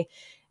should be.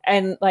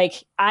 And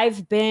like,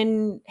 I've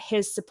been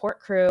his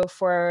support crew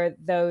for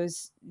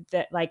those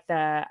that like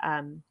the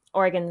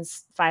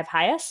Oregon's 5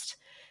 Highest,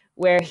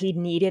 where he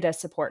needed a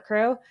support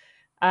crew.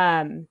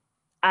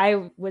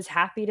 I was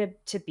happy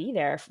to be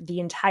there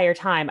the entire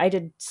time. I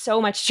did so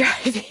much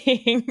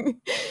driving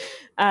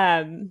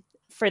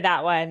for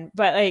that one,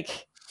 but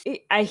like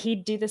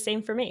he'd do the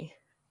same for me.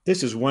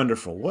 This is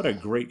wonderful. What a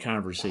great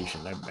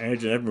conversation. I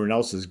imagine everyone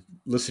else is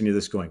listening to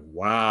this going,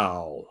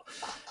 wow,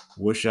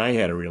 wish I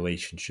had a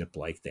relationship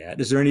like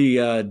that. Is there any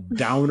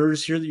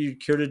downers here that you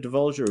care to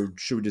divulge, or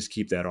should we just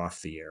keep that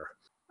off the air?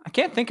 I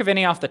can't think of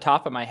any off the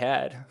top of my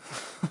head.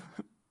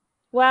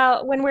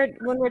 Well, when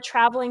we're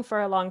traveling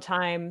for a long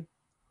time,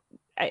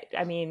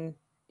 I mean,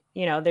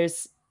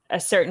 there's a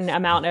certain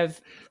amount of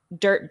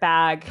dirt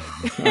bag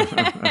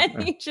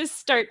and you just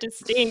start to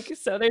stink.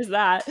 So there's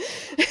that.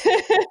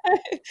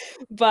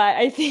 But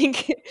I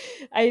think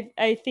I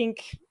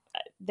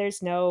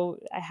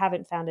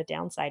haven't found a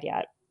downside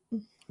yet.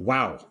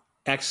 Wow.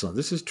 Excellent.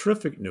 This is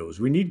terrific news.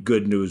 We need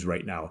good news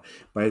right now.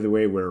 By the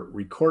way, we're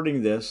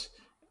recording this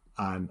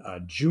on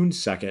June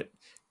 2nd.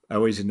 I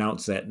always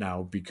announce that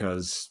now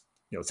because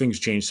things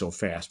change so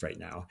fast right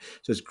now.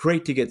 So it's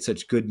great to get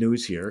such good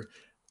news here.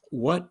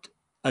 what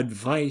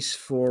advice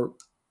for,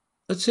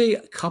 let's say,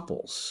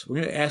 couples? We're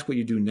going to ask what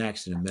you do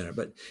next in a minute,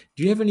 but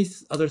do you have any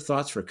other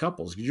thoughts for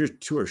couples? Because you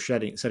two are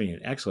setting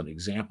an excellent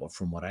example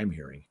from what I'm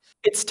hearing.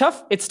 It's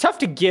tough. It's tough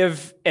to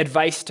give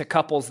advice to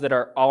couples that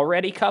are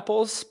already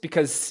couples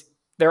because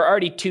they're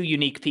already two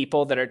unique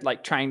people that are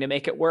like trying to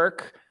make it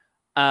work.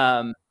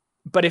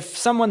 But if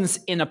someone's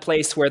in a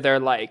place where they're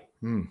like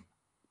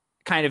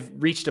kind of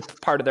reached a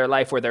part of their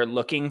life where they're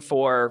looking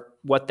for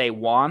what they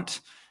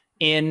want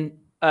in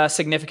a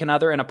significant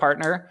other and a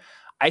partner,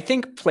 I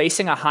think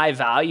placing a high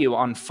value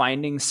on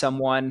finding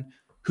someone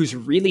who's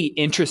really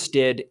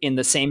interested in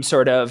the same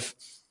sort of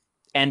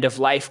end of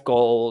life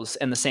goals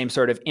and the same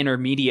sort of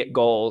intermediate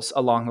goals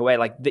along the way,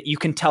 like that you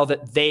can tell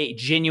that they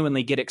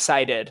genuinely get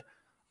excited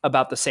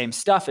about the same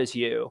stuff as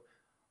you.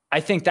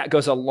 I think that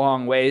goes a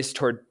long ways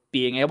toward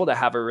being able to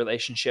have a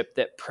relationship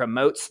that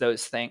promotes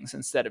those things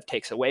instead of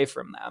takes away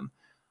from them.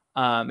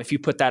 If you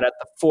put that at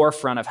the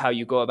forefront of how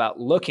you go about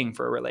looking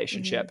for a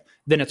relationship,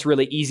 then it's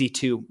really easy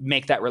to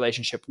make that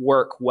relationship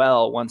work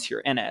well once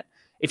you're in it.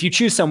 If you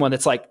choose someone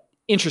that's like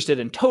interested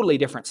in totally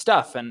different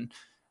stuff and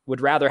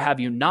would rather have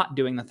you not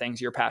doing the things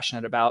you're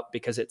passionate about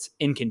because it's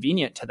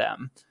inconvenient to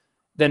them,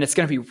 then it's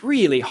going to be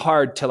really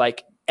hard to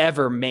like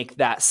ever make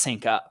that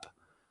sync up.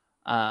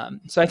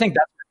 So I think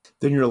that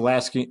then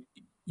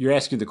you're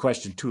asking the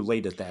question too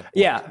late at that point.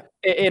 Yeah.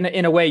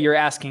 In a way, you're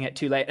asking it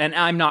too late. And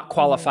I'm not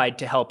qualified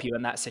to help you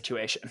in that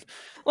situation.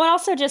 Well,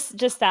 also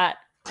just that,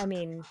 I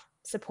mean,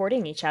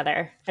 supporting each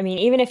other. I mean,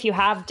 even if you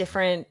have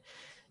different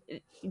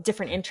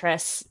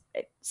interests,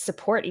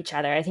 support each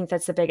other. I think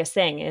that's the biggest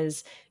thing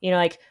is,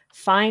 like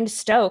find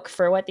stoke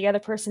for what the other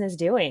person is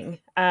doing.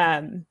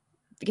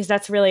 Because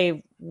that's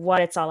really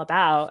what it's all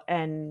about.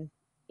 And,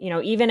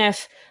 even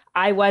if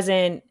I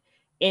wasn't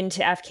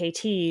into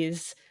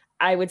FKTs,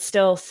 I would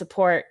still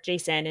support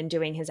Jason in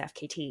doing his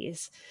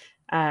FKTs.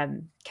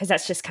 Because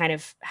that's just kind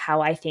of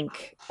how I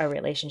think a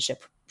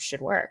relationship should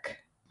work.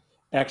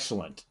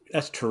 Excellent.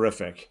 That's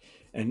terrific.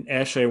 And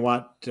Ashley, I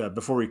want,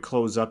 before we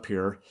close up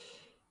here,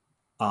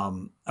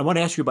 I want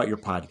to ask you about your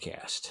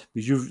podcast,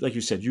 because like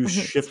you said, you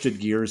shifted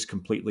gears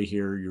completely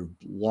here. You've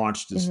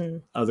launched this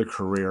other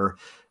career.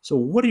 So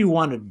what do you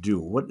want to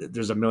do?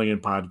 There's a million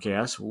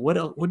podcasts. What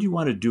do you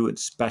want to do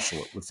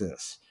special with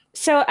this?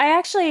 So I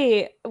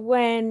actually,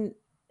 when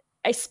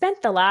I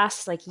spent the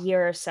last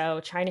year or so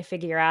trying to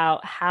figure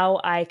out how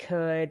I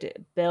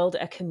could build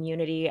a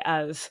community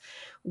of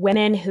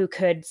women who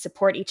could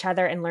support each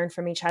other and learn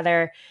from each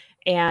other,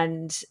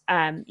 and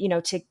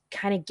to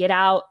kind of get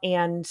out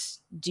and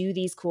do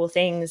these cool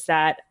things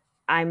that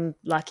I'm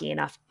lucky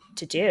enough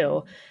to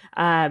do.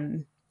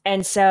 And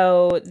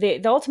so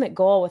the ultimate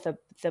goal with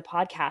the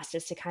podcast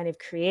is to kind of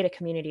create a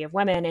community of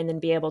women and then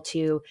be able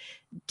to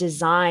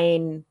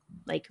design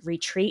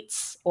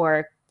retreats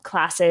or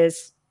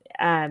classes,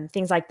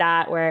 things like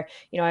that, where,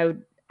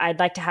 I'd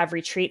like to have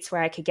retreats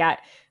where I could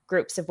get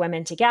groups of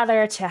women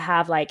together to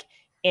have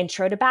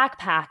intro to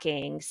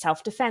backpacking,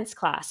 self-defense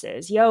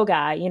classes,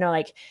 yoga,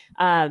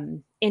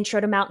 intro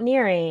to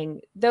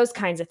mountaineering, those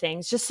kinds of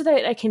things, just so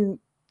that I can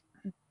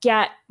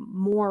get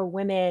more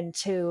women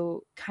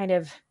to kind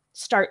of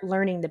start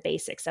learning the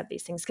basics of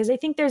these things. Because I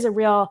think there's a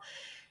real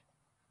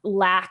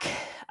lack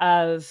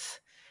of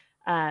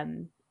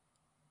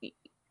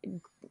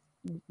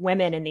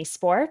women in these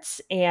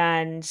sports,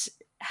 and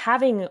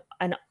having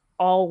an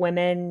all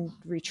women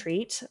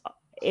retreat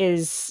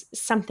is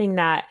something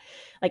that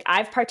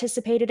I've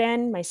participated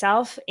in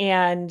myself,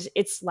 and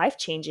it's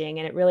life-changing,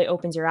 and it really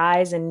opens your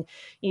eyes, and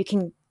you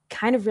can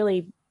kind of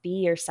really be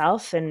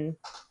yourself. And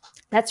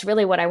that's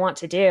really what I want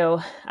to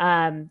do.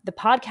 The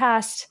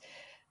podcast,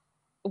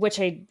 which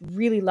I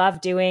really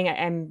love doing,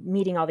 I'm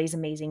meeting all these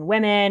amazing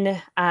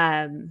women.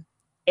 And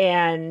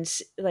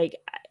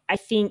I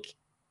think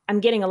I'm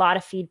getting a lot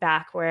of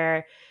feedback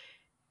where,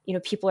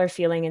 people are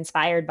feeling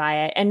inspired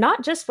by it, and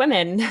not just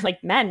women,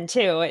 men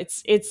too.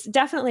 It's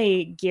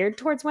definitely geared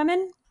towards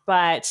women,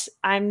 but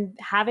I'm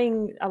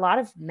having a lot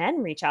of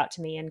men reach out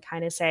to me and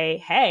kind of say,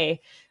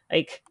 hey,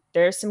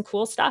 there's some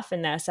cool stuff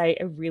in this. I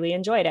really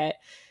enjoyed it.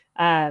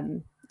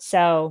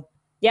 So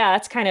yeah,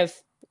 that's kind of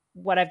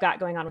what I've got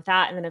going on with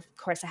that. And then of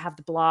course I have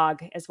the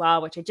blog as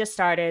well, which I just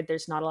started.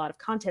 There's not a lot of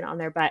content on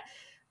there, but,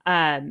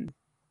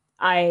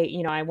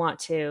 I want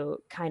to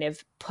kind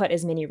of put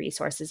as many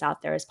resources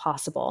out there as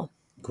possible.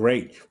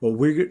 Great. Well,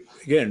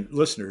 again,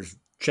 listeners,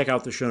 check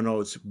out the show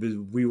notes.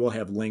 We will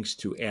have links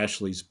to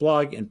Ashley's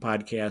blog and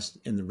podcast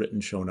in the written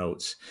show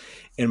notes.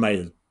 And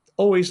my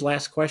always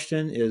last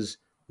question is,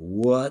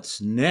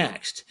 what's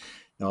next?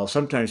 Now,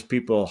 sometimes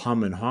people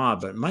hum and haw,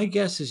 but my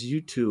guess is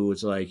you two,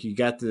 it's you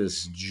got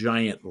this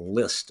giant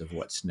list of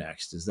what's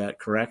next. Is that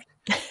correct?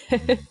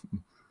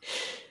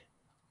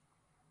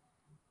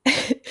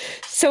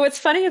 So what's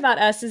funny about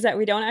us is that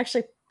we don't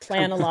actually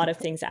plan a lot of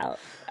things out.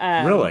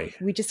 Really?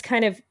 We just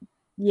kind of,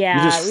 you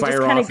just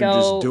fire off and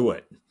just do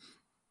it.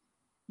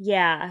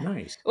 Yeah.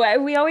 Nice.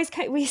 Well,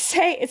 we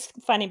say, it's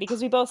funny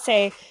because we both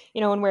say,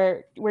 when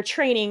we're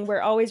training, we're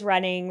always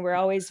running, we're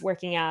always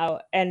working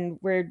out, and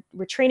we're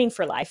training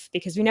for life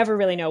because we never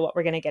really know what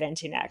we're going to get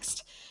into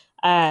next.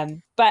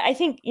 But I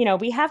think,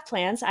 we have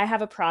plans. I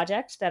have a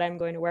project that I'm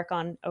going to work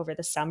on over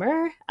the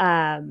summer,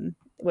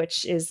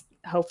 which is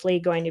hopefully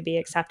going to be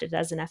accepted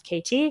as an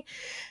FKT.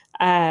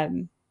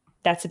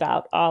 That's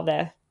about all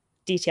the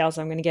details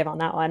I'm going to give on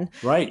that one.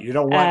 Right. You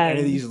don't want any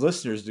of these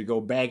listeners to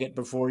go bag it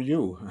before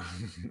you.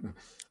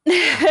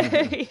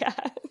 Yeah.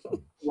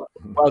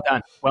 Well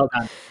done. Well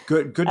done.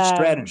 Good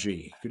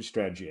strategy. Good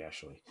strategy,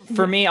 Ashley.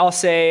 For me, I'll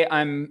say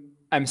I'm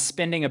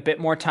spending a bit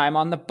more time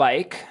on the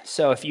bike.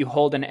 So if you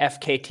hold an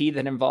FKT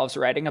that involves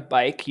riding a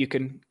bike, you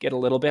can get a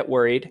little bit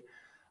worried.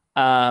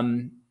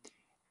 And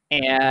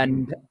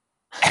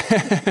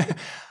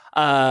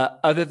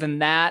other than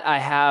that, I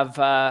have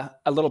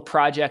a little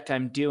project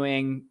I'm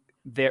doing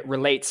that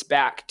relates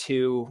back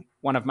to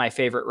one of my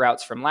favorite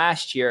routes from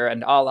last year.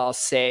 And all I'll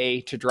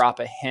say to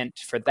drop a hint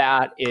for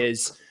that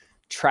is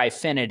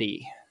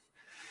Trifinity.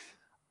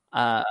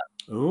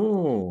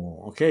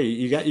 Oh, okay.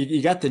 You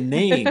got the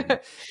name.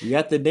 You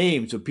got the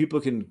name, so people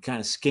can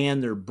kind of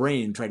scan their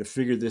brain and try to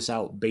figure this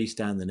out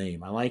based on the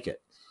name. I like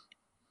it.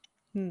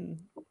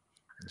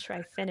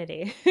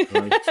 Trifinity.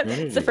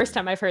 It's the first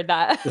time I've heard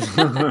that.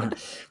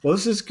 Well,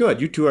 this is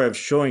good. You two are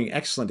showing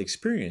excellent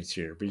experience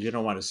here, but you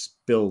don't want to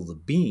spill the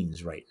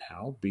beans right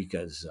now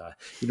because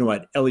you know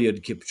what?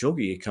 Eliud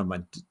Kipchoge come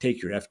and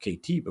take your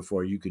FKT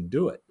before you can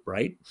do it,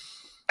 right?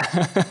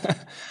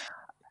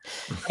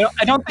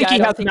 I don't think he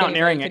has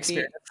mountaineering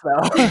experience,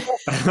 though.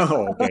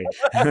 Oh, okay.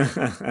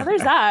 Well,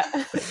 there's that.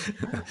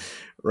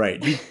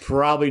 Right. He's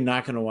probably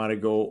not going to want to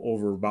go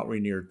over Mount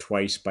Rainier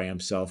twice by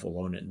himself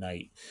alone at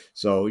night.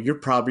 So your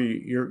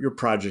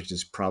project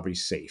is probably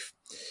safe.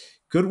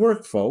 Good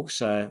work, folks.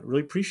 I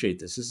really appreciate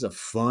this. This is a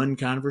fun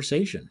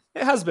conversation.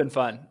 It has been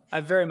fun.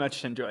 I very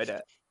much enjoyed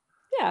it.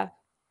 Yeah.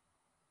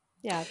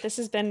 Yeah. This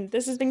has been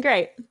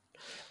great.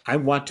 I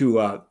want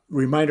to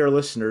remind our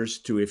listeners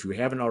to, if you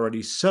haven't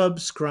already,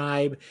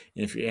 subscribe.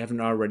 And if you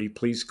haven't already,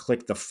 please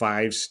click the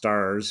 5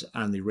 stars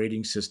on the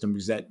rating system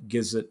because that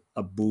gives it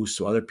a boost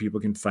so other people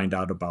can find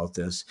out about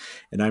this.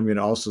 And I'm going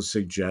to also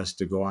suggest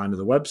to go onto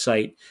the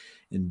website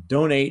and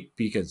donate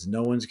because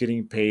no one's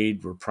getting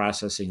paid. We're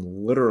processing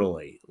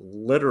literally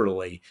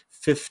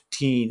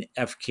 15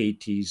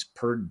 FKTs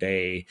per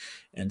day.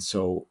 And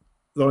so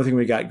the only thing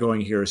we got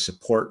going here is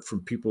support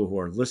from people who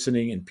are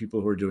listening and people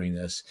who are doing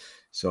this.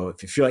 So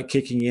if you feel like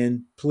kicking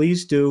in,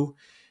 please do.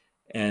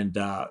 And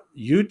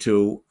you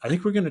two, I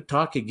think we're going to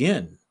talk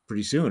again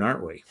pretty soon,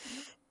 aren't we?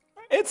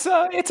 It's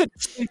a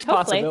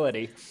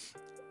possibility.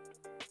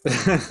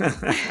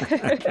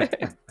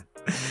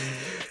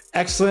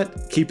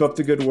 Excellent. Keep up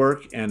the good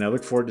work, and I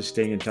look forward to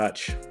staying in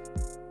touch.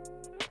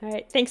 All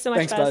right. Thanks so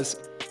much, Buzz.